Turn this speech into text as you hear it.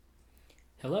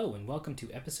Hello, and welcome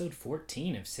to episode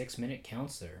 14 of 6 Minute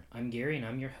Counselor. I'm Gary, and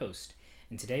I'm your host.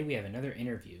 And today we have another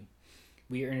interview.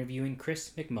 We are interviewing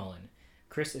Chris McMullen.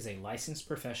 Chris is a licensed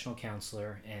professional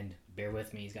counselor, and bear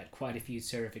with me, he's got quite a few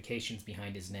certifications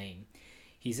behind his name.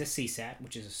 He's a CSAT,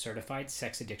 which is a certified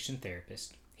sex addiction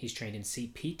therapist. He's trained in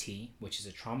CPT, which is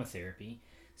a trauma therapy,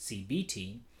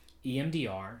 CBT,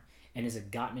 EMDR, and is a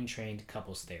Gottman trained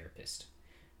couples therapist.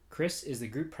 Chris is the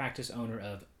group practice owner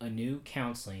of Anew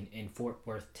Counseling in Fort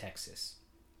Worth, Texas.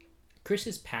 Chris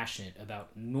is passionate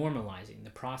about normalizing the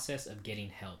process of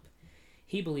getting help.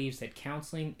 He believes that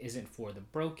counseling isn't for the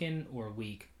broken or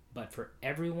weak, but for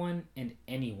everyone and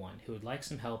anyone who would like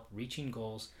some help reaching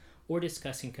goals or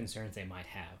discussing concerns they might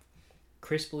have.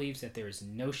 Chris believes that there is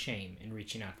no shame in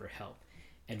reaching out for help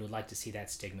and would like to see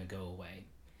that stigma go away.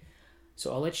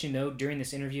 So I'll let you know during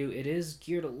this interview, it is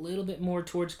geared a little bit more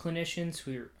towards clinicians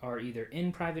who are either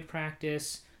in private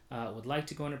practice, would like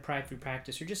to go into private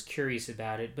practice, or just curious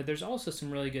about it. But there's also some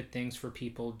really good things for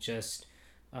people just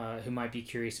who might be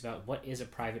curious about what is a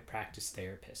private practice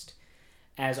therapist.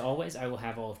 As always, I will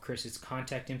have all of Chris's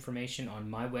contact information on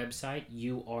my website,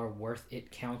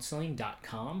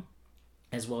 youareworthitcounseling.com,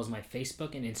 as well as my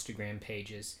Facebook and Instagram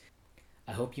pages.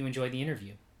 I hope you enjoy the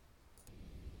interview.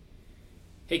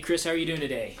 Hey Chris, how are you doing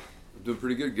today? I'm doing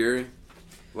pretty good, Gary.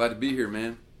 Glad to be here,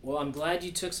 man. Well, I'm glad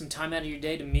you took some time out of your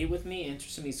day to meet with me, answer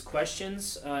some of these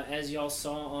questions. As y'all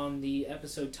saw on the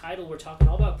episode title, we're talking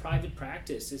all about private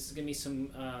practice. This is going to be some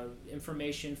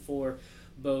information for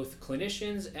both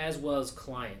clinicians as well as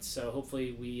clients. So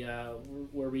hopefully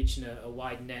we're reaching a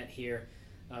wide net here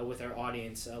with our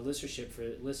audience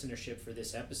listenership for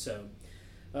this episode.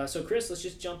 So Chris, let's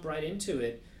just jump right into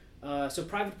it. So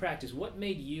private practice, what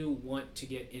made you want to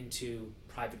get into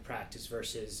private practice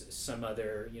versus some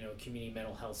other, community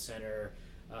mental health center,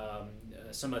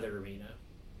 some other arena?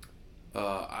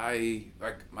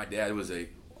 My dad was a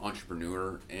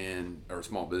entrepreneur or a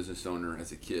small business owner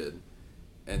as a kid,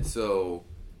 and so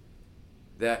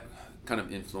that kind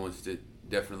of influenced it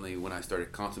definitely when I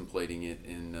started contemplating it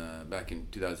back in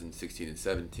 2016 and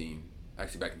 17,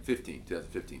 actually back in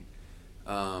 2015.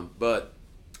 But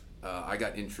I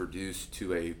got introduced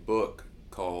to a book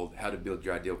called How to Build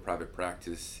Your Ideal Private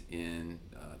Practice in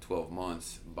 12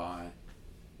 Months by,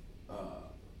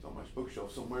 it's on my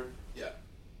bookshelf somewhere,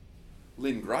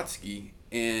 Lynn Grotsky,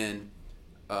 and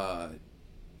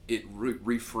it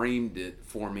reframed it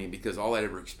for me because all I'd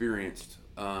ever experienced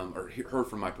or heard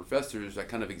from my professors, I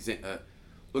kind of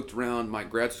looked around my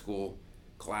grad school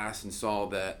class and saw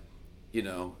that,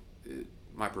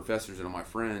 my professors and all my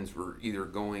friends were either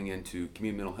going into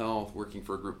community mental health, working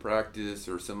for a group practice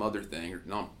or some other thing, or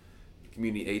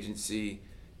community agency,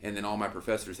 and then all my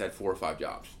professors had 4 or 5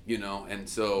 jobs, and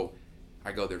so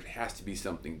I go, there has to be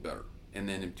something better. And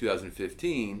then in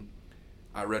 2015,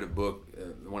 I read a book,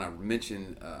 when I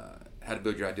mentioned How to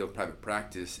Build Your Ideal Private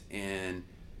Practice, and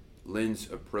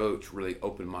Lynn's approach really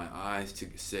opened my eyes to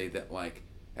say that, like,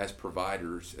 as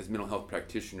providers, as mental health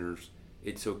practitioners,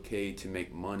 it's okay to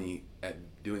make money at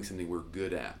doing something we're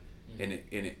good at. Mm-hmm.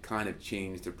 And it kind of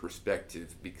changed the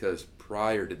perspective, because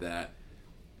prior to that,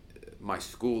 my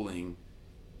schooling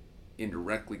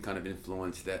indirectly kind of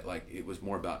influenced that, like, it was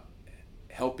more about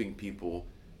helping people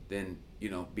than,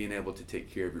 being able to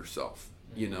take care of yourself,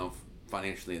 mm-hmm.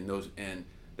 Financially. And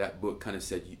that book kind of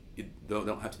said you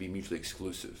don't have to be mutually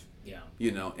exclusive. Yeah.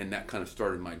 And that kind of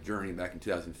started my journey back in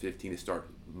 2015 to start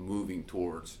moving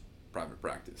towards private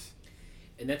practice.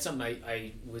 And that's something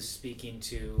I was speaking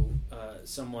to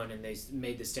someone, and they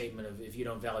made the statement of, if you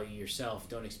don't value yourself,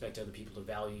 don't expect other people to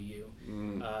value you.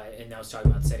 And I was talking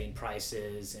about setting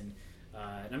prices, and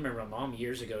I remember my mom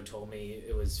years ago told me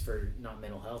it was for not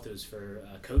mental health, it was for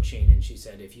coaching, and she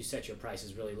said, if you set your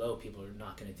prices really low, people are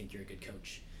not going to think you're a good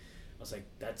coach. I was like,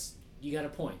 you got a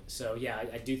point. So yeah,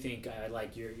 I do think I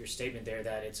like your statement there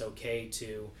that it's okay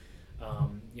to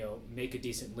make a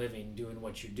decent living doing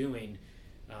what you're doing.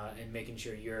 And making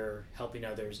sure you're helping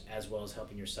others as well as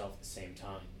helping yourself at the same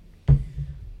time.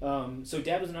 So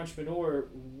Dad was an entrepreneur.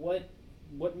 What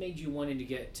made you wanting to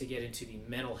get into the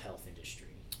mental health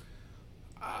industry?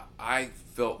 I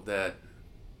felt that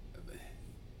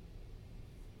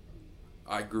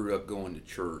I grew up going to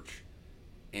church,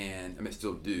 and I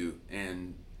still do,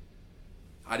 and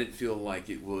I didn't feel like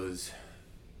it was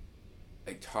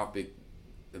a topic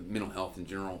that mental health in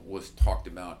general was talked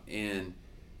about, and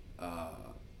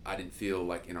I didn't feel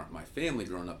like in my family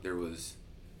growing up there was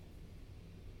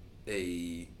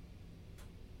an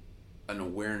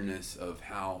awareness of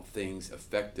how things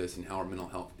affect us and how our mental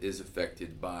health is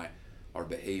affected by our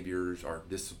behaviors, our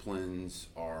disciplines,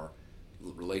 our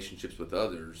relationships with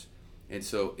others. And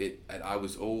so I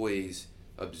was always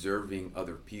observing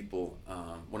other people.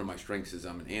 One of my strengths is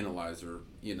I'm an analyzer,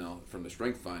 from the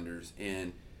Strength Finders,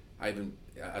 and I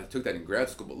took that in grad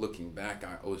school. But looking back,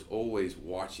 I was always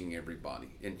watching everybody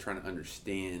and trying to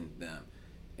understand them,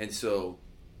 and so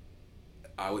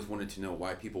I always wanted to know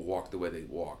why people walked the way they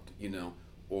walked,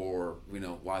 or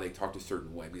why they talked a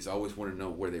certain way, because I always wanted to know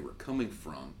where they were coming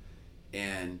from.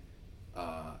 And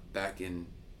back in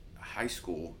high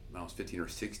school, when I was 15 or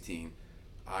 16,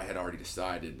 I had already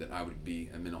decided that I would be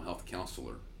a mental health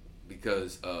counselor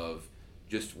because of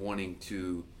just wanting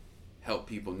to help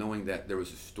people, knowing that there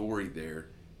was a story there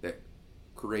that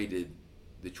created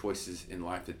the choices in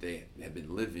life that they had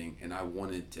been living, and I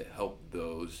wanted to help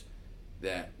those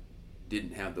that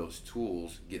didn't have those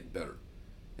tools get better.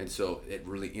 And so it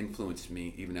really influenced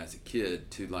me even as a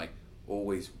kid to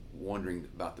always wondering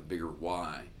about the bigger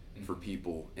why for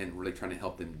people, and really trying to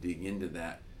help them dig into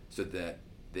that so that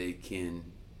they can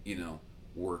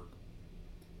work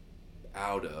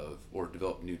out of or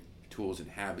develop new tools and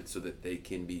habits so that they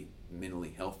can be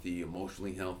mentally healthy,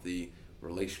 emotionally healthy,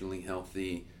 relationally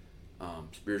healthy,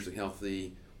 spiritually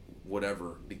healthy,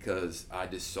 whatever, because I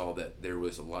just saw that there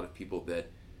was a lot of people that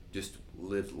just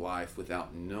lived life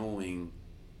without knowing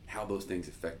how those things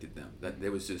affected them. That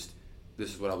there was just,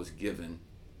 this is what I was given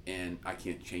and I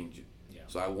can't change it. Yeah.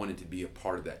 So I wanted to be a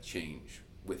part of that change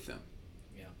with them.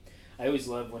 Yeah. I always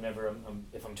love whenever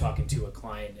if I'm talking to a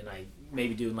client and I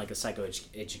maybe doing a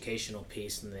psychoeducational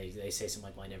piece and they say something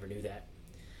like, well, I never knew that.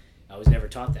 I was never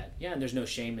taught that. Yeah, and there's no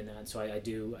shame in that. So I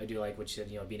do like what you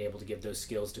said, being able to give those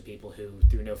skills to people who,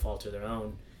 through no fault of their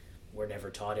own, were never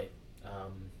taught it.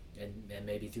 And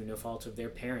maybe through no fault of their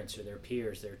parents or their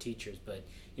peers, their teachers. But,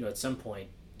 at some point,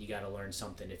 you got to learn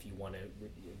something if you want to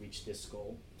reach this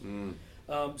goal.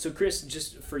 So, Chris,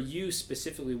 just for you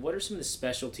specifically, what are some of the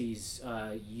specialties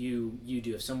you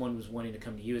do? If someone was wanting to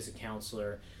come to you as a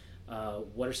counselor,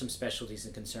 what are some specialties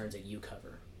and concerns that you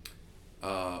cover?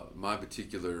 My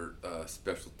particular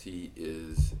specialty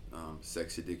is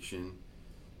sex addiction,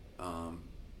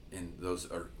 and those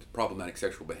are problematic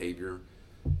sexual behavior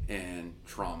and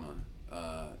trauma.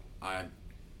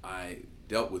 I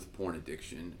dealt with porn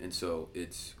addiction, and so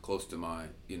it's close to my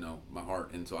my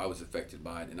heart, and so I was affected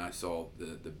by it, and I saw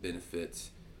the benefits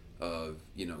of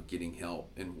getting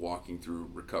help and walking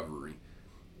through recovery,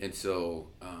 and so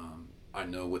I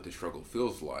know what the struggle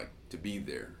feels like to be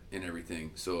there and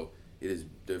everything. So it is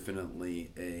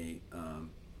definitely a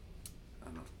I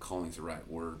don't know if calling's the right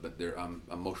word, but I'm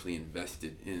emotionally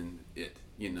invested in it,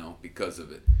 because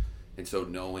of it. And so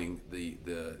knowing the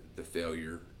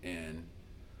failure and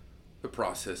the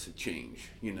process of change,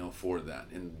 for that,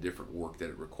 and the different work that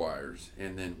it requires.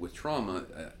 And then with trauma,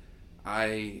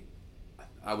 I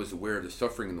was aware of the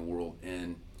suffering in the world,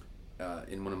 and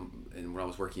when I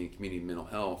was working in community mental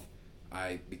health,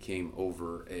 I became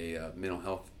over a mental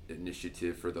health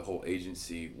initiative for the whole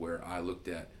agency, where I looked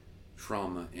at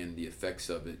trauma and the effects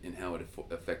of it and how it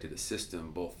affected a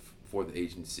system, both for the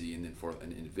agency and then for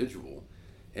an individual.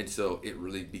 And so it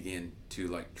really began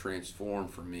to transform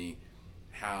for me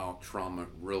how trauma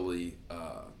really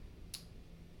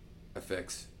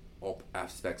affects all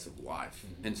aspects of life.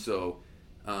 Mm-hmm. And so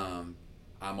I'm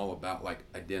all about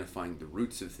identifying the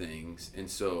roots of things, and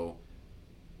so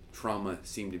trauma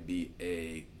seemed to be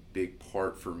a big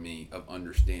part for me of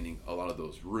understanding a lot of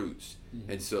those roots.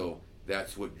 Mm-hmm. And so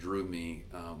that's what drew me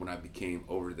when I became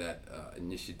over that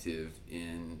initiative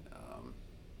in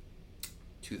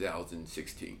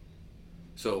 2016.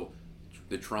 So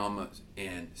the trauma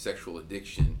and sexual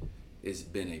addiction has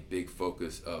been a big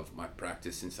focus of my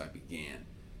practice since I began,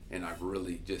 and I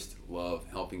really just love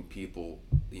helping people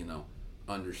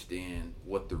understand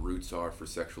what the roots are for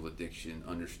sexual addiction,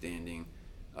 understanding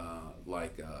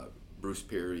Bruce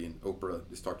Perry and Oprah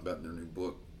just talked about in their new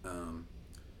book,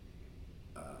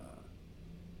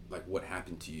 what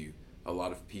happened to you. A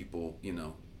lot of people,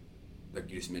 like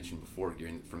you just mentioned before,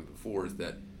 is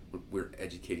that when we're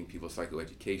educating people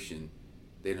psychoeducation,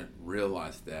 they don't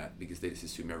realize that because they just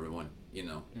assume everyone,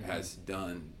 mm-hmm. has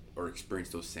done or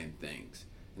experienced those same things,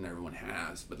 and everyone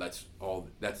has. But that's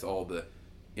all the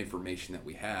information that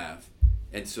we have,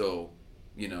 and so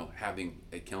having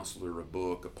a counselor, a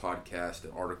book, a podcast,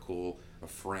 an article, a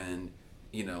friend,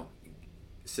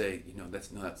 say,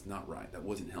 that's not right. That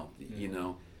wasn't healthy,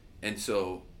 mm-hmm. And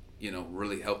so,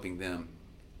 really helping them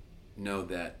know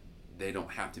that they don't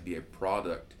have to be a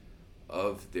product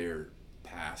of their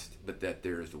past, but that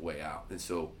there is a way out. And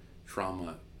so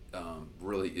trauma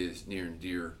really is near and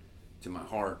dear to my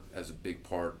heart as a big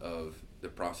part of the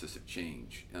process of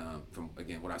change, from,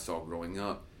 again, what I saw growing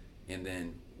up, and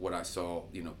then what I saw,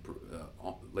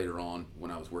 later on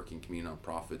when I was working community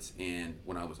nonprofits and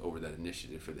when I was over that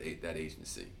initiative for that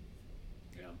agency.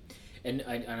 Yeah, and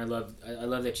I love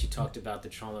that you talked about the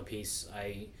trauma piece.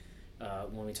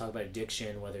 When we talk about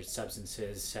addiction, whether it's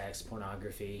substances, sex,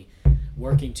 pornography,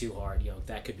 working too hard,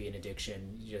 that could be an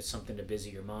addiction. Something to busy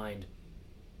your mind.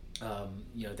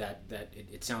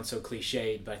 It sounds so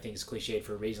cliched, but I think it's cliched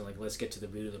for a reason. Like, let's get to the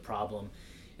root of the problem.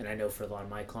 And I know for a lot of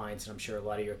my clients, and I'm sure a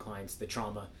lot of your clients, the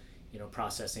trauma,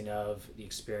 processing of the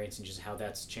experience and just how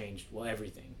that's changed. Well,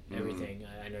 everything.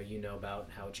 I know about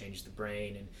how it changes the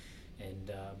brain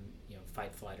and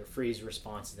fight, flight, or freeze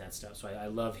response and that stuff. So I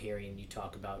love hearing you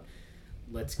talk about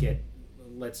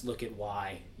let's look at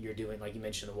why you're doing, like you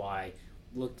mentioned, the why.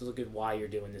 Look at why you're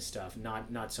doing this stuff.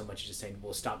 Not so much just saying,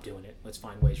 well, stop doing it. Let's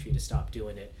find ways for you to stop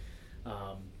doing it.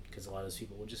 Because a lot of those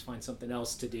people will just find something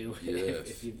else to do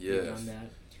if you've done that.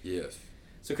 Yes.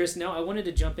 So, Chris, now I wanted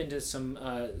to jump into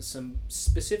some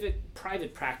specific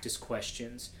private practice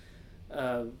questions.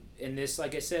 And this,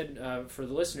 like I said, for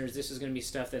the listeners, this is going to be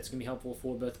stuff that's going to be helpful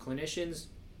for both clinicians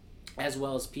as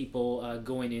well as people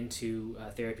going into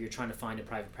therapy or trying to find a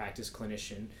private practice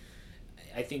clinician.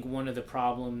 I think one of the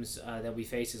problems that we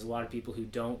face is a lot of people who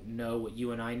don't know what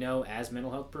you and I know as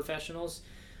mental health professionals.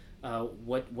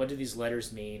 What do these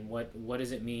letters mean? What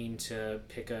does it mean to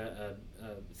pick a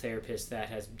therapist that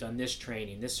has done this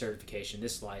training, this certification,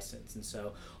 this license? And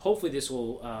so hopefully this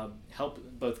will help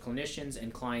both clinicians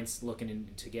and clients looking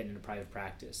to get into private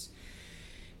practice.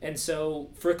 And so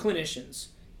for clinicians,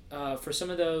 for some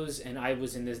of those, and I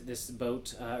was in this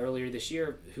boat earlier this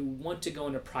year, who want to go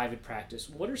into private practice,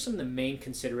 what are some of the main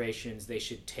considerations they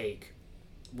should take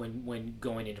when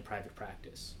going into private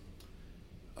practice?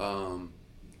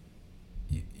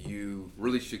 You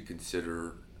really should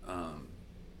consider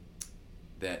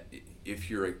that if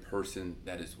you're a person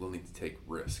that is willing to take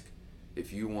risk,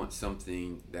 if you want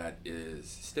something that is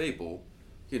stable,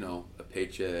 a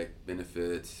paycheck,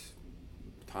 benefits,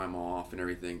 time off and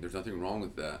everything, there's nothing wrong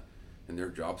with that, and there are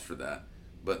jobs for that.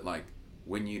 But like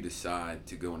when you decide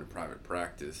to go into private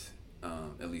practice,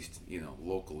 at least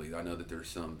locally, I know that there's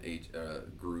some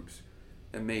groups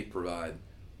that may provide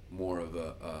more of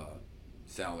a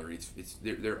salary.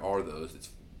 There are those. It's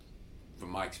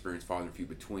from my experience farther and few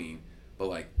between. But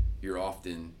like you're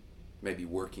often maybe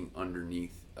working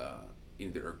underneath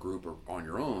either a group or on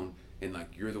your own, and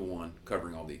like you're the one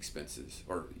covering all the expenses.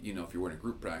 Or if you're in a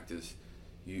group practice,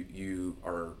 you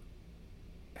are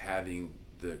having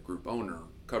the group owner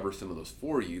cover some of those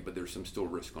for you, but there's some still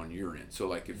risk on your end. So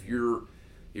like if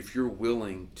you're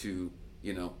willing to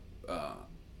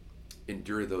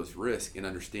endure those risks and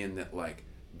understand that like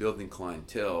building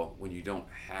clientele when you don't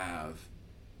have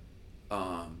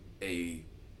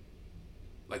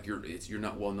you're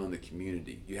not well known in the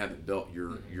community, you haven't built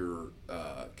your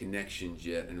connections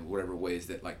yet in whatever ways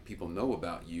that like people know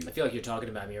about you. I feel like you're talking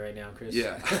about me right now, Chris.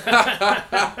 Yeah.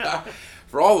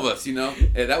 For all of us, and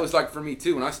that was like for me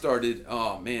too when I started.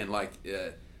 Oh man, like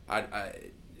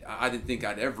I didn't think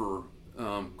I'd ever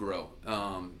grow.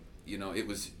 It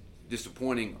was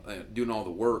disappointing doing all the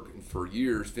work and for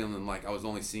years feeling like I was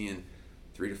only seeing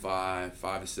 3 to 5,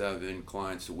 5 to 7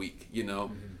 clients a week,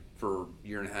 for a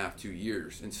year and a half, 2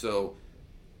 years. And so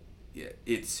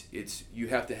it's you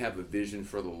have to have a vision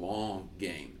for the long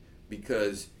game,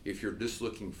 because if you're just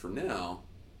looking for now,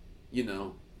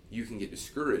 you can get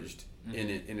discouraged in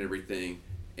it and everything.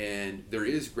 And there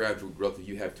is gradual growth if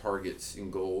you have targets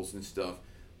and goals and stuff.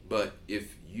 But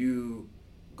if you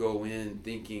go in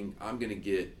thinking I'm going to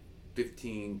get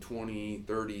 15, 20,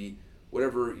 30,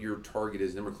 whatever your target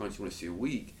is, number of clients you want to see a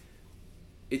week,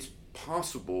 it's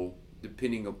possible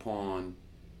depending upon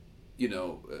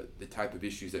the type of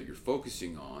issues that you're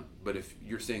focusing on. But if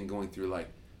you're saying going through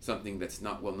like something that's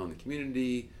not well known in the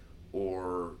community,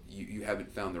 or you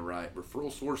haven't found the right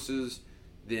referral sources,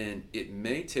 then it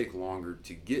may take longer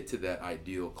to get to that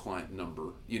ideal client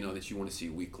number that you want to see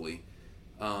weekly.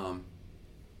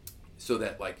 So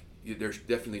that like there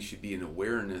definitely should be an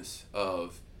awareness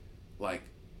of like,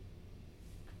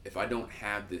 if I don't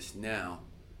have this now,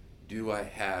 do I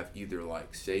have either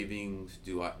like savings?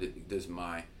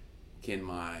 Can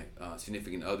my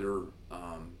significant other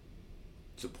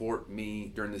support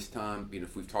me during this time?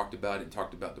 If we've talked about it and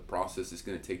talked about the process it's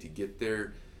going to take to get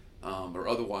there, or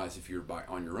otherwise, if you're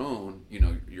on your own,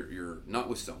 you're not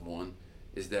with someone,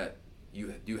 is that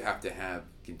you do have to have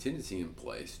contingency in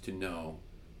place to know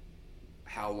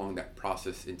how long that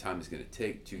process in time is going to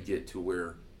take to get to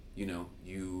where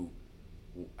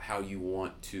how you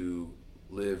want to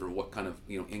live, or what kind of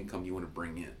income you want to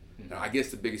bring in. Now, I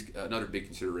guess another big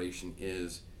consideration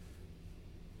is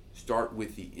start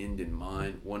with the end in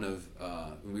mind. One of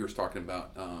when we were talking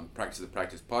about Practice of the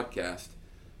Practice podcast,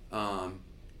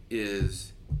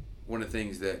 is one of the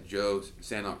things that Joe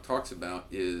Sanok talks about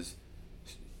is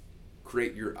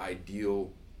create your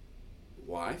ideal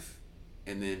life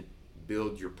and then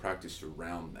build your practice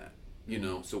around that. You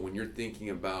know, so when you're thinking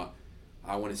about,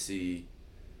 I want to see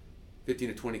 15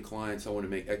 to 20 clients, I want to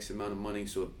make X amount of money,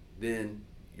 so then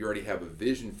you already have a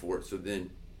vision for it. So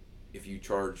then if you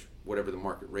charge whatever the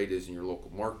market rate is in your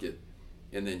local market,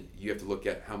 and then you have to look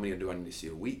at how many do I need to see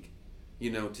a week,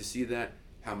 you know, to see that,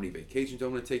 how many vacations do I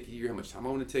want to take a year, how much time I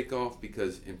want to take off,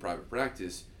 because in private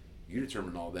practice, you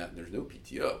determine all that and there's no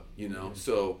PTO, you know. Mm-hmm.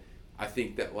 So I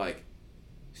think that like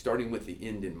starting with the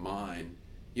end in mind,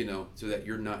 you know, so that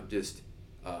you're not just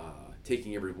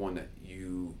taking everyone that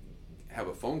you have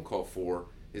a phone call for,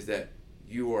 is that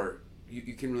you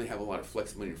can really have a lot of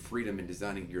flexibility and freedom in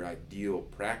designing your ideal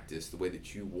practice the way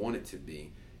that you want it to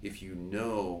be, if you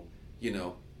know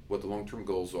what the long-term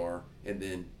goals are, and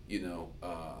then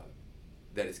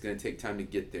that it's going to take time to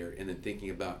get there, and then thinking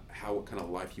about what kind of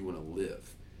life you want to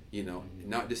live, you know. Mm-hmm.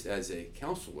 Not just as a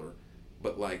counselor,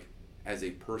 but like as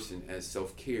a person, as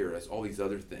self-care, as all these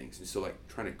other things. And so like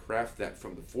trying to craft that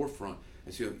from the forefront,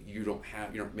 and so you're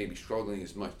not maybe struggling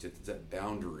as much to set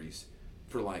boundaries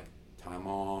for like time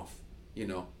off, you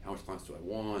know, how much clients do I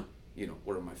want, you know,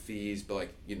 what are my fees, but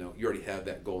like, you know, you already have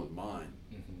that goal in mind.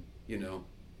 Mm-hmm. You know,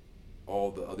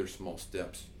 all the other small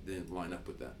steps then line up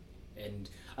with that. And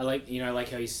I like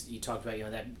how you talked about, you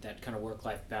know, that kind of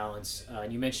work-life balance.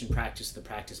 And you mentioned Practice the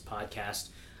Practice podcast.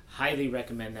 Highly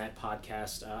recommend that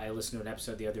podcast. I listened to an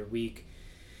episode the other week.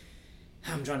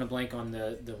 I'm drawing a blank on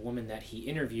the woman that he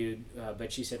interviewed,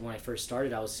 but she said when I first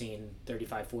started, I was seeing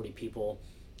 35, 40 people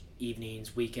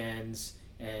evenings, weekends,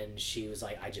 and she was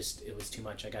like, it was too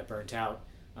much. I got burnt out.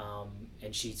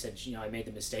 And she said, you know, I made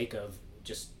the mistake of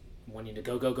just wanting to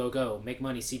go, make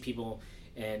money, see people,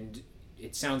 and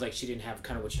it sounds like she didn't have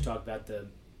kind of what you talked about,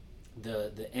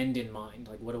 the end in mind.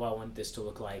 Like, what do I want this to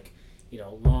look like, you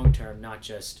know, long term, not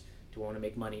just do I want to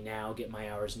make money now, get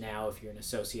my hours now if you're an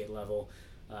associate level,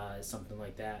 something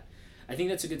like that. I think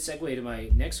that's a good segue to my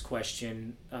next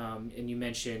question. And you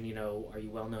mentioned, you know, are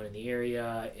you well known in the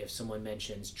area? If someone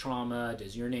mentions trauma,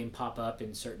 does your name pop up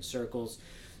in certain circles?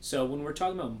 So when we're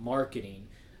talking about marketing,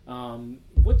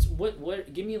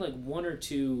 what give me like one or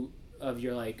two of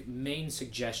your like main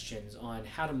suggestions on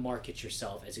how to market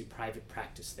yourself as a private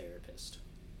practice therapist.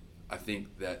 I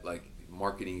think that like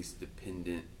marketing is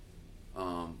dependent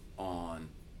on,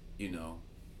 you know,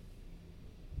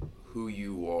 who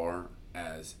you are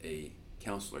as a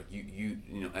counselor. You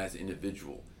know, as an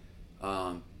individual,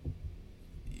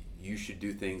 you should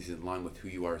do things in line with who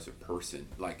you are as a person.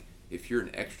 Like if you're an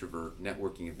extrovert,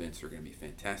 networking events are going to be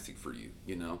fantastic for you,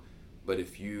 you know. But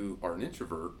if you are an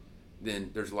introvert,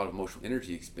 then there's a lot of emotional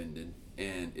energy expended,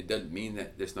 and it doesn't mean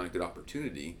that there's not a good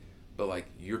opportunity, but like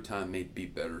your time may be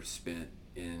better spent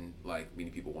in like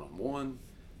meeting people one-on-one,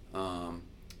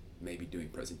 maybe doing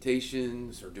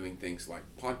presentations or doing things like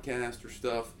podcasts or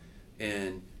stuff,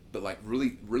 but like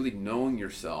really knowing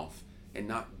yourself and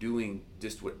not doing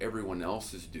just what everyone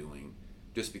else is doing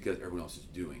just because everyone else is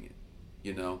doing it,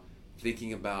 you know.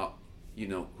 Thinking about, you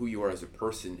know, who you are as a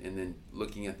person, and then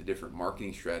looking at the different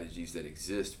marketing strategies that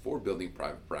exist for building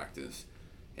private practice,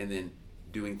 and then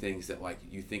doing things that like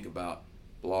you think about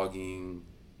blogging,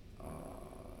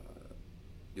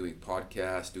 doing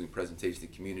podcasts, doing presentations to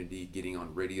the community, getting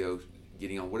on radio,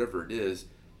 getting on whatever it is.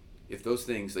 If those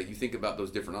things, like you think about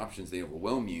those different options, they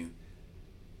overwhelm you,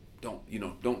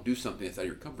 don't do something that's out of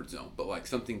your comfort zone, but like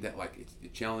something that like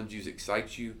it challenges you,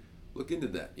 excites you, look into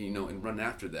that, you know, and run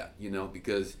after that, you know,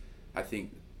 because I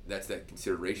think that's that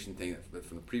consideration thing that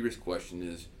from the previous question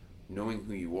is knowing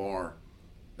who you are.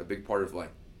 A big part of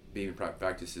like being in private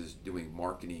practice is doing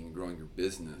marketing and growing your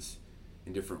business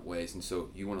in different ways. And so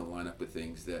you want to line up with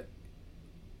things that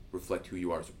reflect who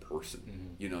you are as a person,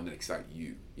 mm-hmm. you know, and that excite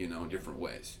you, you know, in different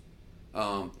ways.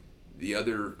 The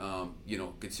other, you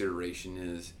know, consideration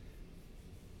is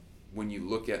when you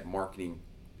look at marketing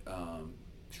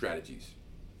strategies,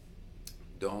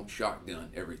 don't shotgun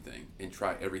everything and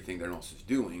try everything that else is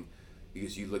doing,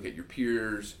 because you look at your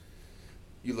peers,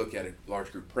 you look at a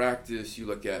large group practice, you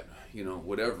look at, you know,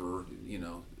 whatever, you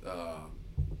know,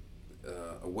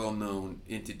 a well-known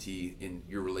entity in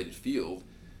your related field,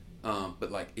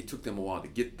 but like it took them a while to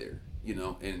get there, you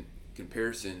know, and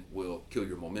comparison will kill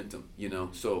your momentum, you know.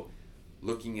 So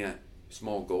looking at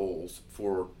small goals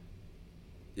for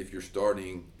if you're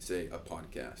starting, say, a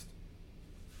podcast,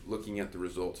 looking at the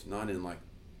results, not in like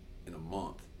in a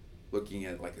month, looking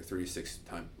at like a 36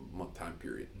 month time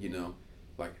period, you know,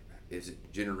 like is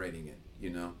it generating it, you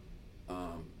know,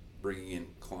 bringing in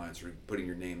clients or putting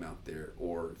your name out there,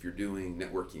 or if you're doing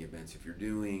networking events, if you're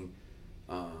doing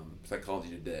Psychology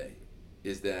Today,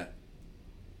 is that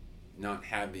not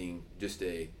having just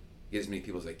get as many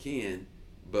people as I can,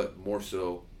 but more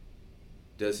so,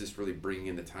 does this really bring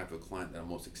in the type of client that I'm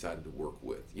most excited to work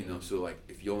with? You know, so like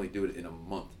if you only do it in a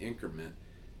month increment,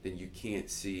 then you can't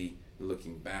see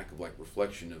looking back of like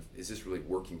reflection of, is this really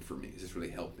working for me? Is this really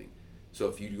helping? So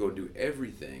if you go do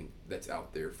everything that's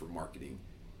out there for marketing,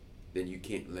 then you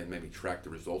can't maybe track the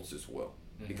results as well,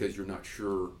 because you're not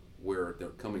sure where they're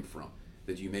coming from.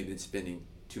 That you may have been spending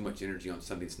too much energy on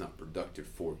something that's not productive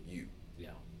for you. Yeah.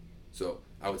 So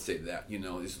I would say that, you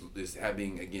know, is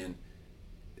having, again,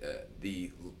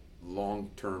 the long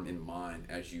term in mind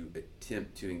as you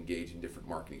attempt to engage in different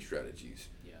marketing strategies.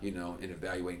 Yeah. You know, and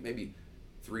evaluating maybe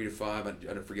 3 to 5. I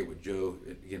don't forget what Joe,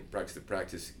 again,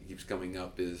 practice keeps coming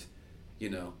up is, you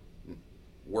know,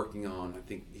 working on, I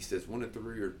think he says 1 to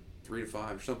 3 or 3 to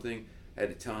 5 or something at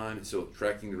a time. And so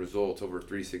tracking the results over a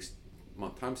 3 to 6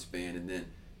 month time span, and then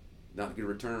not good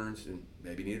returns, and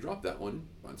maybe you need to drop that one,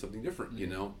 find something different, you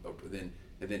know.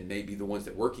 And then maybe the ones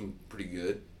that working pretty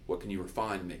good, what can you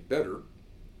refine and make better,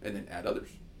 and then add others.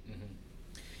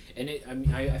 And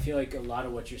I feel like a lot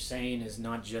of what you're saying is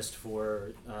not just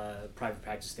for private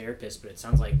practice therapists, but it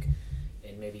sounds like,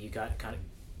 and maybe you got kind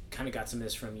of got some of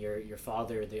this from your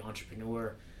father, the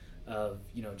entrepreneur, of,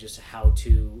 you know, just how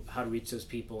to reach those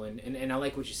people, and I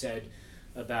like what you said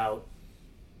about,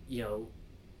 you know,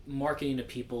 marketing to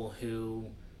people who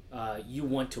you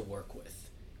want to work with.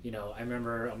 You know, I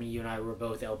remember, you and I were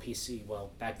both LPC.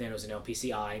 Well, back then it was an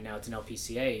LPCI. Now it's an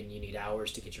LPCA, and you need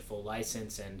hours to get your full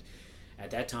license. And at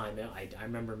that time, I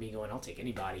remember me going, "I'll take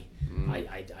anybody.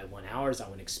 I want hours. I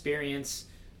want experience."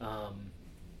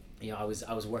 You know, I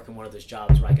was working one of those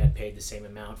jobs where I got paid the same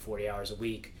amount, 40 hours a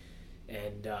week,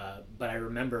 and but I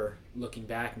remember looking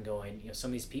back and going, you know, some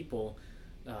of these people,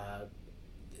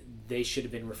 they should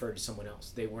have been referred to someone else.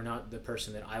 They were not the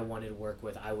person that I wanted to work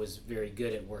with. I was very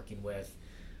good at working with.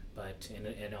 But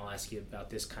and I'll ask you about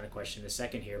this kind of question in a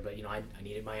second here. But, you know, I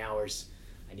needed my hours,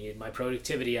 I needed my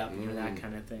productivity up, you know, that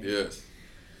kind of thing. Yes.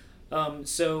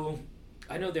 So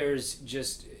I know there's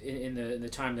just in the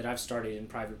time that I've started in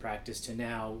private practice to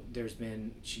now, there's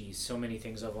been so many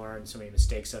things I've learned, so many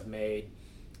mistakes I've made,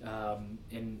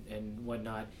 and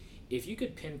whatnot. If you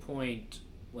could pinpoint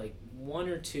like 1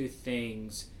 or 2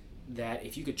 things that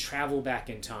if you could travel back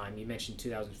in time, you mentioned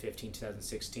 2015,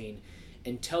 2016.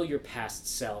 And tell your past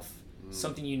self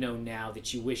something you know now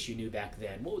that you wish you knew back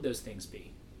then, what would those things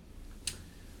be?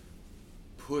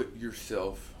 Put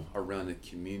yourself around a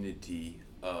community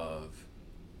of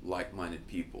like-minded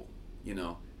people. You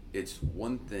know, it's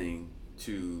one thing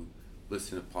to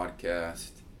listen to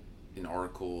podcasts and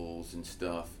articles and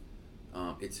stuff.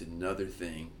 It's another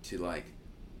thing to like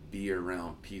be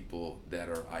around people that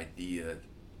are idea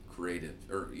creative,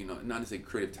 or, you know, not necessarily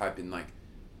creative type in like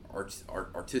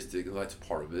artistic, that's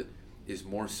part of it, is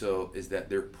more so is that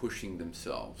they're pushing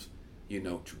themselves, you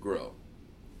know, to grow.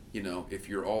 You know, if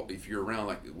you're around,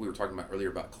 like we were talking about earlier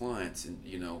about clients, and,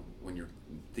 you know, when you're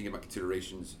thinking about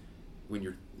considerations when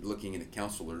you're looking into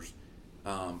counselors,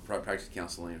 private practice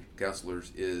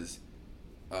counselors is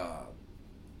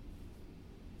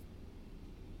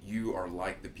you are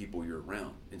like the people you're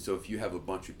around. And so if you have a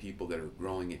bunch of people that are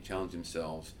growing and challenge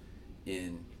themselves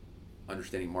in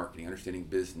understanding marketing, understanding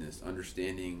business,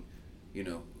 understanding, you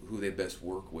know, who they best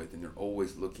work with, and they're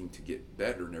always looking to get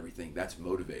better and everything, that's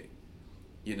motivating,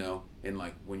 you know. And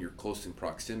like when you're close in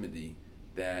proximity,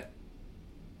 that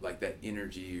like that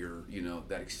energy, or, you know,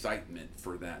 that excitement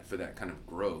for that kind of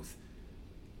growth,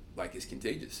 like, is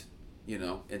contagious, you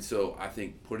know. And so I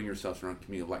think putting yourself around a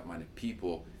community of like-minded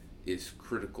people is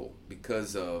critical,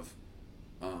 because of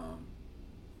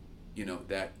you know,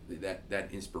 that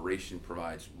inspiration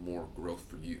provides more growth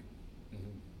for you.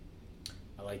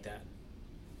 I like that.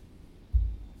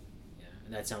 Yeah,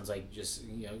 and that sounds like, just,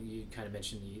 you know, you kind of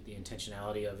mentioned the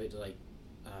intentionality of it, like,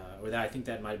 or that, I think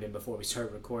that might have been before we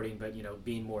started recording, but, you know,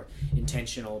 being more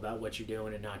intentional about what you're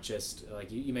doing, and not just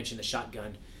like you mentioned the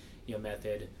shotgun, you know,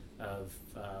 method of,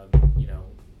 you know,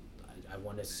 I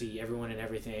want to see everyone and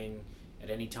everything at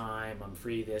any time. I'm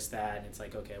free, this, that, and it's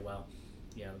like, okay, well,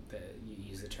 you know, you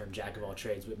use the term jack of all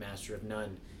trades but master of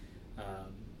none.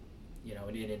 You know,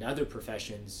 and in other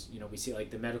professions, you know, we see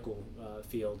like the medical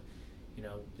field, you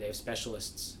know, they have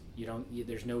specialists.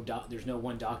 There's no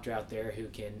one doctor out there who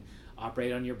can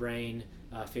operate on your brain,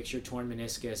 fix your torn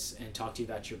meniscus, and talk to you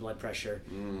about your blood pressure,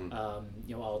 you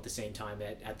know, all at the same time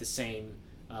at the same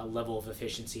level of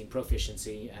efficiency and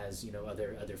proficiency as, you know,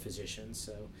 other physicians.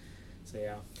 So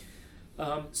yeah.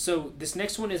 So this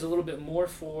next one is a little bit more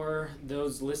for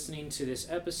those listening to this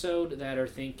episode that are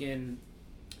thinking,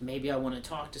 maybe I want to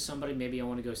talk to somebody, maybe I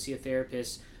want to go see a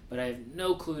therapist, but I have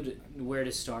no clue where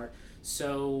to start.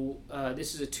 So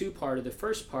this is a two-parter. The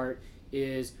first part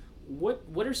is what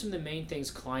are some of the main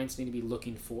things clients need to be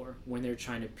looking for when they're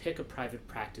trying to pick a private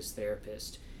practice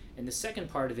therapist? And the second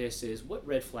part of this is what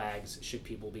red flags should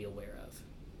people be aware of?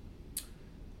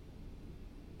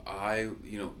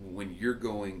 When you're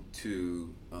going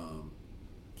to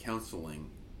counseling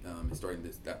and starting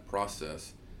that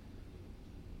process,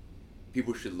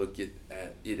 people should look at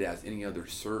it as any other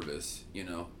service.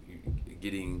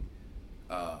 Getting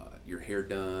your hair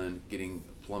done, getting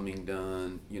plumbing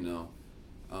done.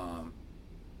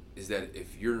 Is that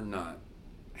if you're not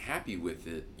happy with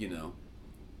it,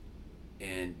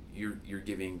 and you're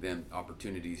giving them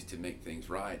opportunities to make things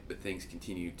right, but things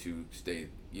continue to stay,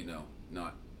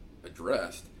 not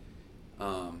addressed,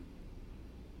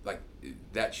 like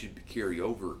that should carry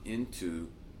over into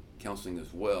counseling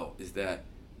as well. Is that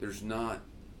there's not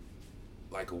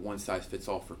like a one size fits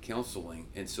all for counseling,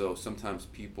 and so sometimes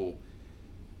people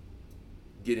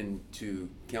get into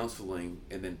counseling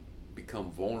and then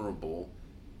become vulnerable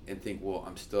and think, well,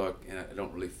 I'm stuck and I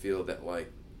don't really feel that,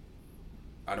 like,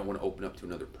 I don't want to open up to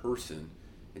another person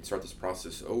and start this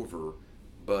process over.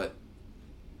 But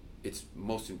it's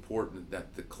most important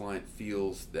that the client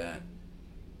feels that,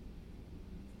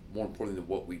 more important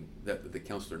than that the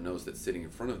counselor knows that's sitting in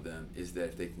front of them, is that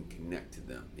if they can connect to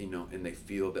them, and they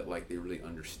feel that, like, they really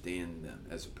understand them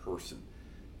as a person.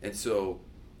 And so,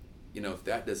 if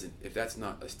that's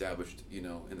not established, in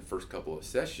the first couple of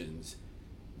sessions,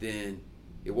 then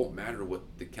it won't matter what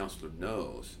the counselor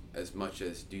knows as much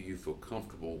as do you feel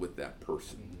comfortable with that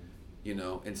person,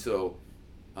 And so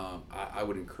I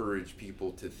would encourage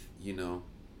people to,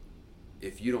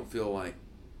 if you don't feel like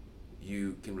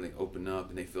you can really open up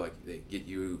and they feel like they get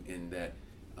you and that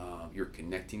you're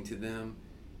connecting to them,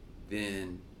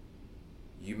 then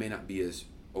you may not be as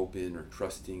open or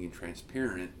trusting and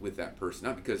transparent with that person.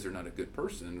 Not because they're not a good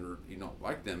person or you don't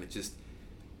like them, it just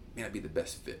may not be the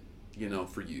best fit,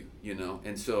 for you,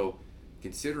 And so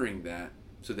considering that,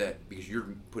 so that because you're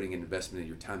putting an investment in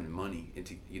your time and money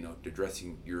into,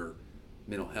 addressing your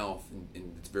mental health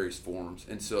in its various forms.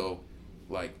 And so,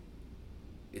 like,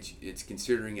 it's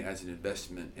considering it as an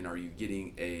investment, and are you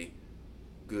getting a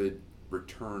good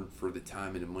return for the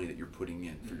time and the money that you're putting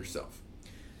in for yourself?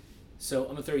 So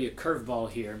I'm going to throw you a curveball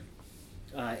here,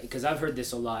 because I've heard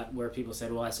this a lot where people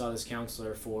said, well, I saw this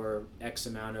counselor for X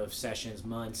amount of sessions,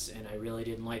 months, and I really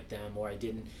didn't like them, or I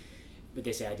didn't, but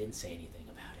they say I didn't say anything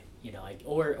about it,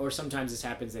 or sometimes this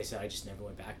happens, they say I just never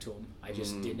went back to them. I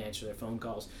just didn't answer their phone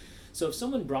calls. So if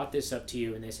someone brought this up to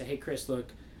you and they say, hey, Chris,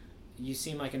 look, you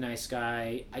seem like a nice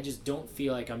guy, I just don't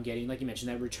feel like I'm getting, like you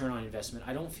mentioned, that return on investment.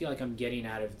 I don't feel like I'm getting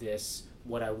out of this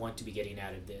what I want to be getting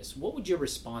out of this. What would your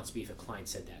response be if a client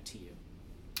said that to you?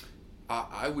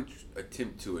 I would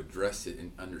attempt to address it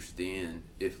and understand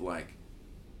if, like,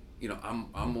 I'm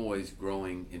always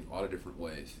growing in a lot of different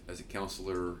ways as a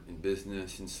counselor in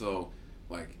business, and so,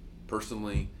 like,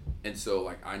 personally, and so,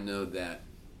 like, I know that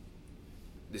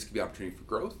this could be opportunity for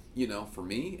growth, for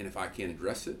me, and if I can't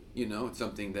address it, it's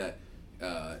something that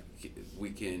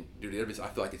we can do together. I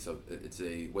feel like it's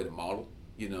a way to model,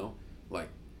 like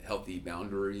healthy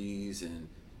boundaries and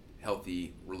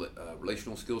healthy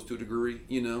relational skills to a degree,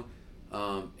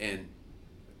 and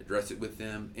address it with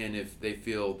them. And if they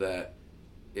feel that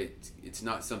it's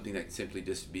not something that can simply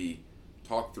just be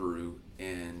talked through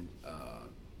and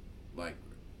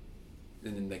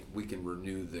and then we can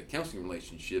renew the counseling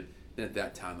relationship, then at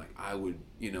that time, like, I would,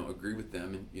 agree with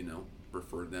them and,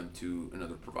 refer them to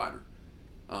another provider.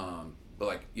 But,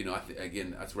 like,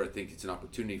 again, that's where I think it's an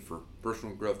opportunity for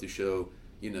personal growth to show,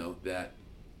 that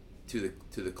to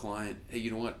the client, hey,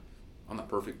 you know what, I'm not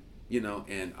perfect,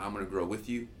 and I'm going to grow with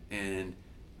you. And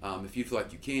if you feel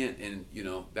like you can't, and,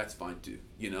 that's fine too,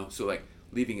 So, like,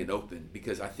 leaving it open,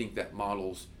 because I think that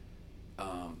models,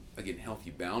 again, healthy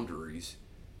boundaries,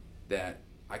 that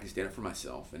I can stand up for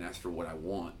myself and ask for what I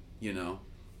want,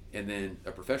 and then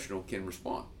a professional can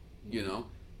respond,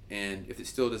 and if it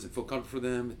still doesn't feel comfortable for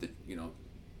them,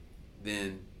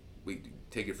 then we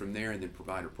take it from there and then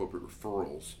provide appropriate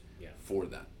referrals for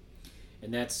that.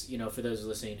 And that's, for those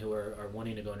listening who are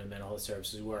wanting to go into mental health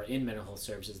services, who are in mental health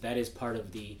services, that is part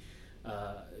of the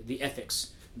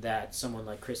ethics that someone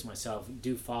like Chris and myself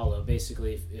do follow.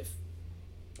 Basically,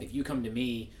 if you come to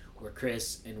me or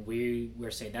Chris and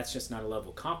we're saying that's just not a level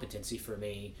of competency for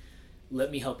me, let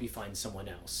me help you find someone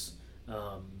else.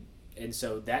 And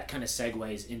so that kind of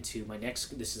segues into my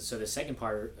next. The second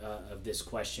part of this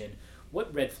question.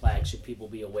 What red flags should people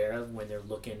be aware of when they're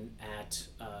looking at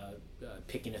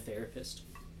picking a therapist?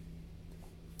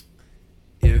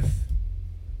 If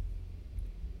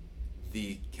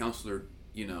the counselor,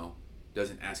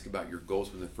 doesn't ask about your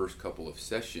goals in the first couple of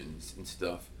sessions and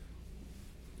stuff,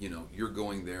 you're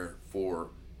going there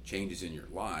for changes in your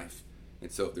life. And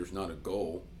so if there's not a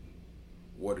goal,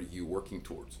 what are you working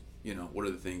towards? What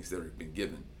are the things that have been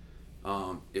given?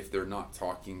 If they're not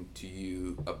talking to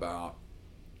you about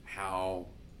how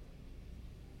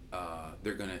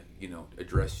they're going to,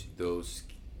 address those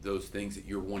things that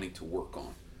you're wanting to work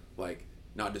on, like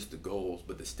not just the goals,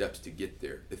 but the steps to get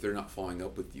there. If they're not following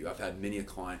up with you, I've had many a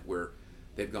client where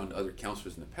they've gone to other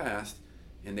counselors in the past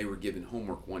and they were given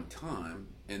homework one time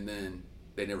and then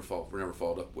they were never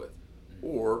followed up with,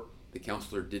 or the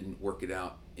counselor didn't work it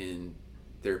out in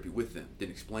therapy with them,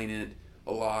 didn't explain it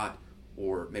a lot,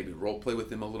 or maybe role play with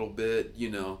them a little bit,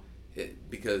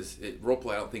 because role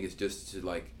play I don't think is just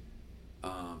to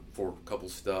for couple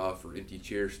stuff or empty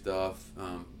chair stuff,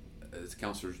 as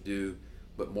counselors do,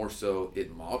 but more so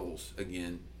it models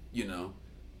again,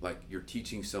 like you're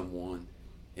teaching someone,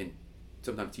 and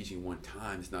sometimes teaching one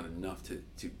time is not enough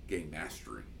to gain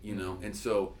mastery, and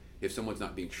so if someone's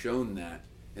not being shown that,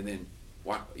 and then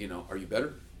why, are you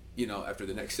better, after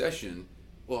the next session,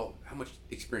 well, how much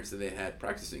experience have they had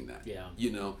practicing that? Yeah.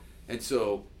 And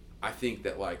so I think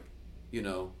that I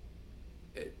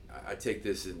take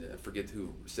this, and I forget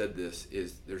who said this,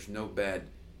 is there's no bad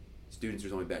students,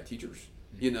 there's only bad teachers.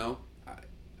 Mm-hmm.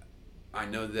 I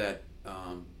know that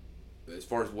as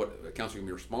far as what a counselor can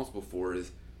be responsible for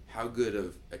is how good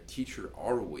of a teacher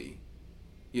are we,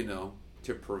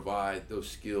 to provide those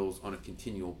skills on a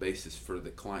continual basis for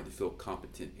the client to feel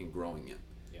competent in growing in.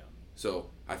 Yeah. So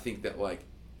I think that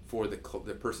for the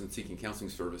person seeking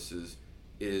counseling services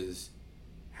is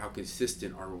how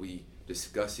consistent are we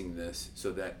discussing this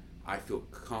so that I feel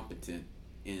competent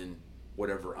in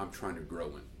whatever I'm trying to grow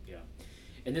in. Yeah.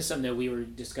 And this is something that we were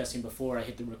discussing before I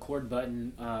hit the record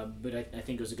button, but I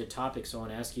think it was a good topic, so I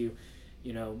want to ask you,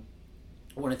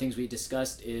 one of the things we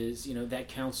discussed is, that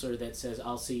counselor that says,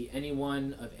 I'll see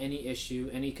anyone of any issue,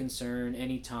 any concern,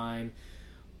 anytime.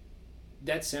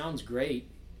 That sounds great,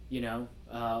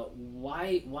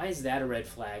 why is that a red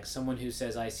flag? Someone who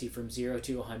says, I see from 0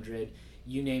 to 100,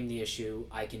 you name the issue,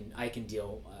 I can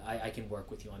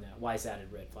work with you on that. Why is that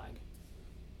a red flag?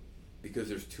 Because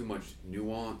there's too much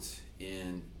nuance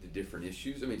in the different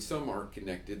issues. I mean, some are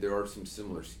connected. There are some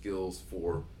similar skills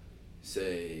for,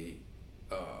 say,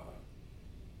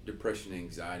 depression,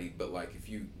 anxiety, but if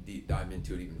you dive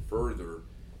into it even further,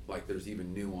 there's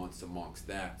even nuance amongst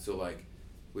that. So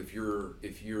if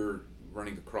you're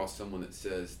running across someone that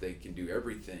says they can do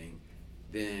everything,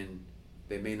 then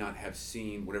they may not have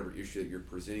seen whatever issue that you're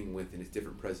presenting with in its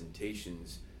different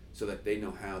presentations, so that they know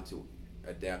how to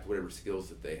adapt whatever skills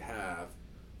that they have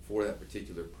for that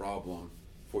particular problem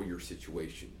for your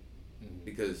situation. Mm-hmm.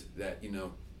 Because that,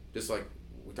 just like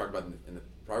we talked about in the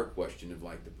prior question of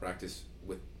the practice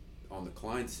on the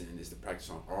client's end is the practice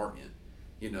on our end.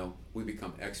 We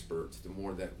become experts the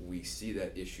more that we see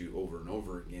that issue over and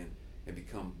over again and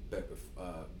become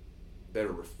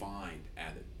better refined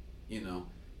at it,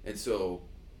 And so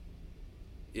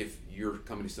if you're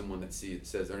coming to someone that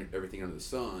says everything under the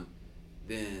sun,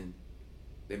 then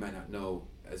they might not know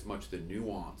as much the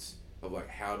nuance of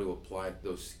how to apply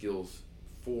those skills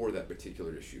for that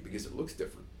particular issue, because it looks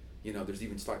different. There's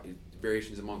even slight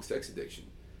variations among sex addiction,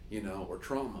 or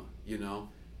trauma,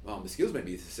 the skills may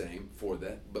be the same for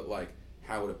that, but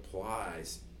how it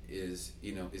applies is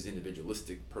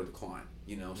individualistic per the client,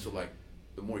 Mm-hmm. So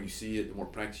the more you see it, the more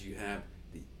practice you have,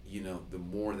 the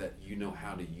more that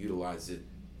how to utilize it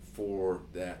for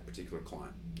that particular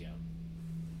client. Yeah.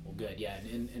 Well, good. Yeah.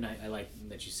 And I like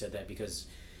that you said that, because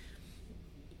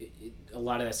a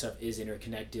lot of that stuff is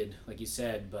interconnected, like you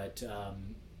said, but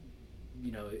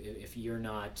if you're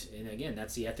not, and again,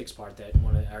 that's the ethics part, that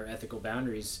one of our ethical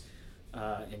boundaries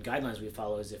and guidelines we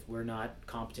follow is if we're not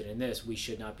competent in this, we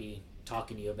should not be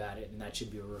talking to you about it, and that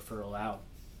should be a referral out.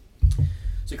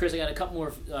 So Chris, I got a couple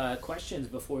more questions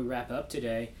before we wrap up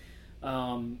today.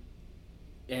 So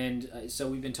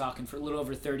we've been talking for a little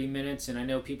over 30 minutes, and I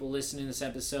know people listening to this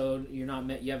episode, you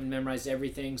haven't memorized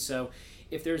everything. So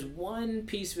if there's one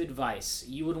piece of advice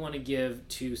you would want to give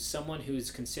to someone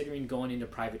who's considering going into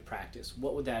private practice,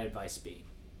 what would that advice be?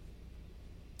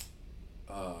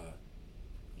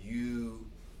 You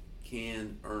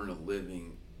can earn a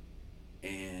living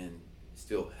and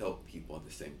still help people at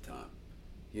the same time.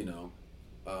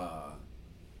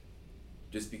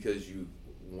 Just because you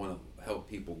want to help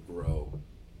people grow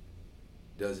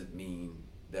doesn't mean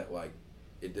that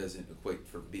it doesn't equate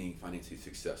for being financially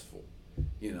successful.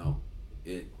 You know,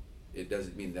 it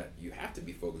doesn't mean that you have to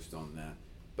be focused on that,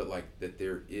 but like that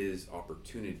there is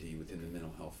opportunity within the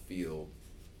mental health field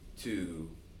to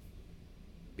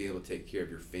be able to take care of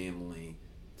your family,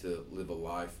 to live a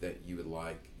life that you would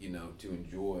like, you know, to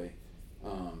enjoy,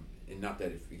 and not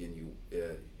that if again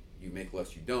you make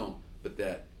less, you don't, but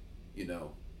that, you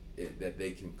know, that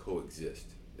they can coexist.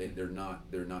 They're not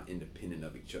independent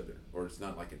of each other, or it's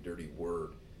not like a dirty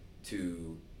word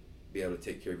to be able to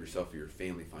take care of yourself or your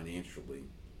family financially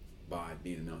by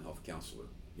being a mental health counselor,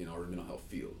 you know, or a mental health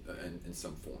field in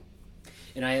some form.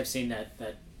 And I have seen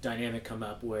that dynamic come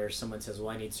up where someone says, well,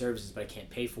 I need services, but I can't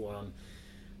pay for them.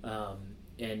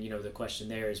 And, you know, the question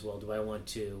there is, well, do I want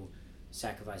to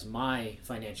sacrifice my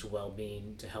financial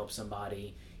well-being to help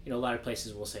somebody? You know, a lot of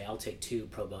places will say, I'll take 2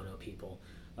 pro bono people.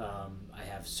 I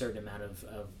have a certain amount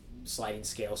of sliding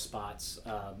scale spots.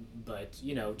 But,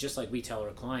 you know, just like we tell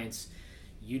our clients,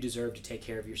 you deserve to take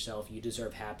care of yourself. You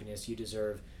deserve happiness. You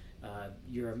deserve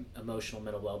your emotional,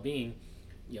 mental well-being.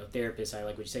 You know, therapists, I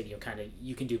like what you said, you know, kind of,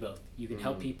 you can do both. You can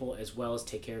help people as well as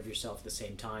take care of yourself at the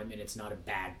same time, and it's not a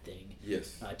bad thing.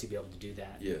 Yes. To be able to do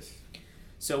that. Yes.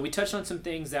 So we touched on some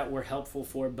things that were helpful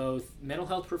for both mental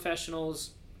health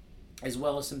professionals as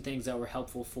well as some things that were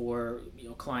helpful for, you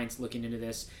know, clients looking into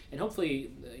this. And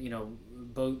hopefully, you know,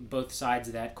 both sides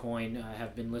of that coin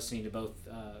have been listening to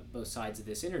both sides of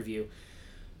this interview.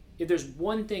 If there's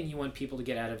one thing you want people to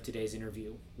get out of today's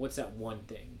interview, what's that one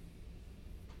thing?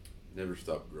 Never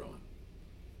stop growing.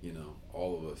 You know,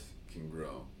 all of us can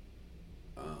grow.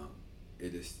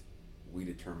 It is, we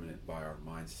determine it by our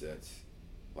mindsets,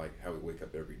 like how we wake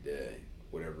up every day,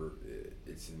 whatever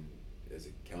it's in, as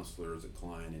a counselor, as a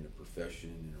client, in a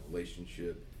profession, in a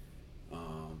relationship,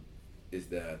 is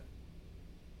that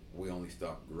we only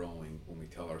stop growing when we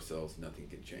tell ourselves nothing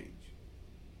can change.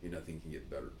 Nothing can get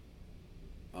better.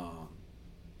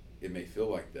 It may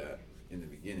feel like that in the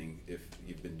beginning if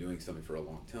you've been doing something for a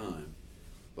long time,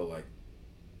 but like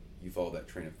you follow that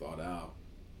train of thought out,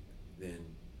 then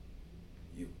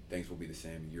things will be the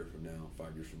same a year from now,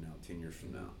 5 years from now, 10 years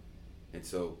from now. And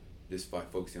so just by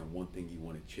focusing on one thing you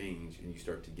want to change, and you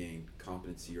start to gain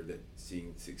competency, or that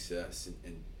seeing success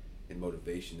and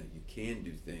motivation that you can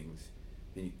do things,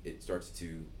 then it starts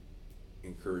to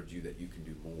encourage you that you can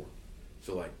do more.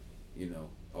 So like, you know,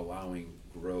 allowing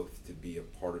growth to be a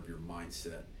part of your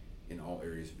mindset in all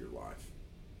areas of your life.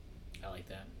 I like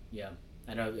that. Yeah.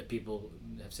 I know that people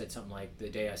have said something like, the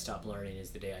day I stop learning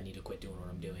is the day I need to quit doing what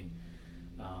I'm doing.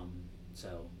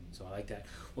 So I like that.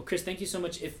 Well, Chris, thank you so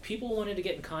much. If people wanted to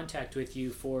get in contact with you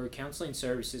for counseling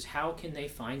services, how can they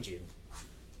find you?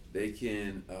 They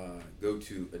can go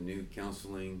to Anew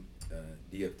Counseling,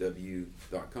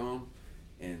 DFW.com,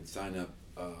 and sign up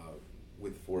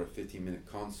for a 15-minute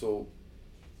consult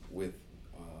with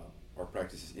our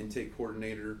practice's intake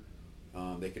coordinator.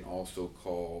 They can also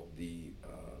call the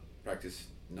practice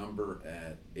number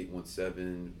at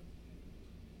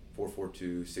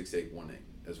 817-442-6818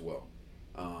 as well,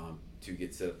 to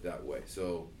get set up that way.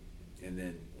 So, and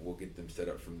then we'll get them set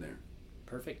up from there.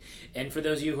 Perfect. And for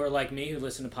those of you who are like me, who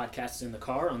listen to podcasts in the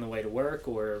car on the way to work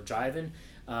or driving,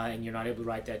 and you're not able to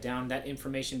write that down, that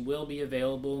information will be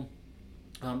available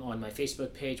on my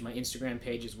Facebook page, my Instagram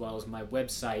page, as well as my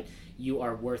website,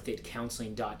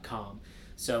 youareworthitcounseling.com.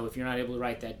 So if you're not able to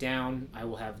write that down, I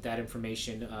will have that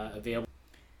information available.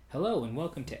 Hello, and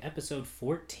welcome to episode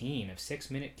 14 of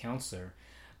 6 Minute Counselor.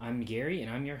 I'm Gary,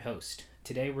 and I'm your host.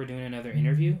 Today we're doing another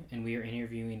interview, and we are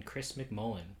interviewing Chris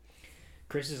McMullen.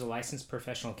 Chris is a licensed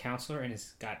professional counselor and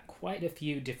has got quite a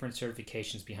few different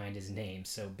certifications behind his name,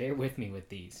 so bear with me with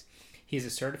these. He is a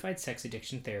certified sex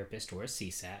addiction therapist, or a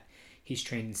CSAT. He's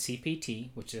trained in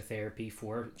CPT, which is a therapy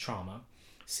for trauma,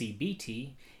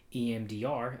 CBT,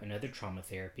 EMDR, another trauma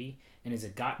therapy, and is a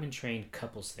Gottman-trained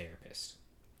couples therapist.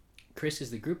 Chris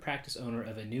is the group practice owner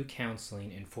of Anew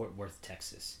Counseling in Fort Worth,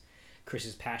 Texas. Chris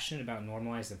is passionate about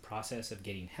normalizing the process of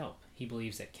getting help. He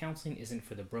believes that counseling isn't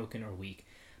for the broken or weak,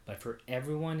 but for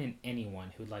everyone and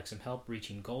anyone who would like some help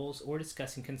reaching goals or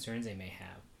discussing concerns they may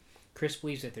have. Chris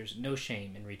believes that there's no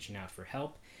shame in reaching out for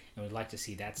help and would like to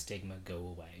see that stigma go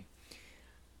away.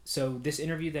 So this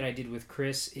interview that I did with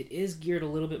Chris, it is geared a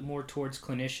little bit more towards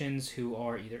clinicians who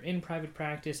are either in private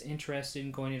practice, interested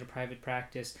in going into private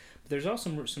practice, but there's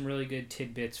also some really good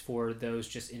tidbits for those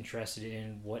just interested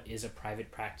in what is a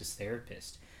private practice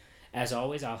therapist. As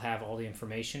always, I'll have all the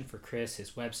information for Chris,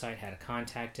 his website, how to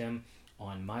contact him,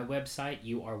 on my website,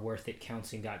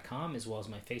 youareworthitcounseling.com, as well as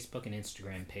my Facebook and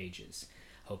Instagram pages.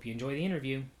 Hope you enjoy the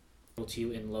interview. To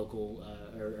you in local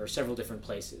or several different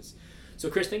places. So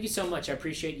Chris, thank you so much. I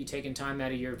appreciate you taking time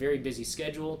out of your very busy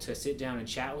schedule to sit down and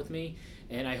chat with me,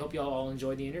 and I hope you all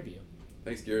enjoy the interview.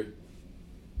 Thanks, Gary.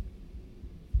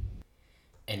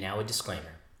 And now a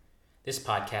disclaimer. This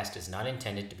podcast is not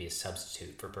intended to be a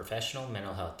substitute for professional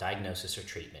mental health diagnosis or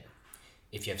treatment.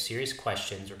 If you have serious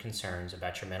questions or concerns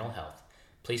about your mental health,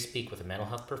 please speak with a mental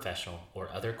health professional or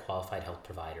other qualified health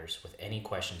providers with any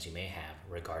questions you may have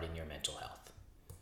regarding your mental health.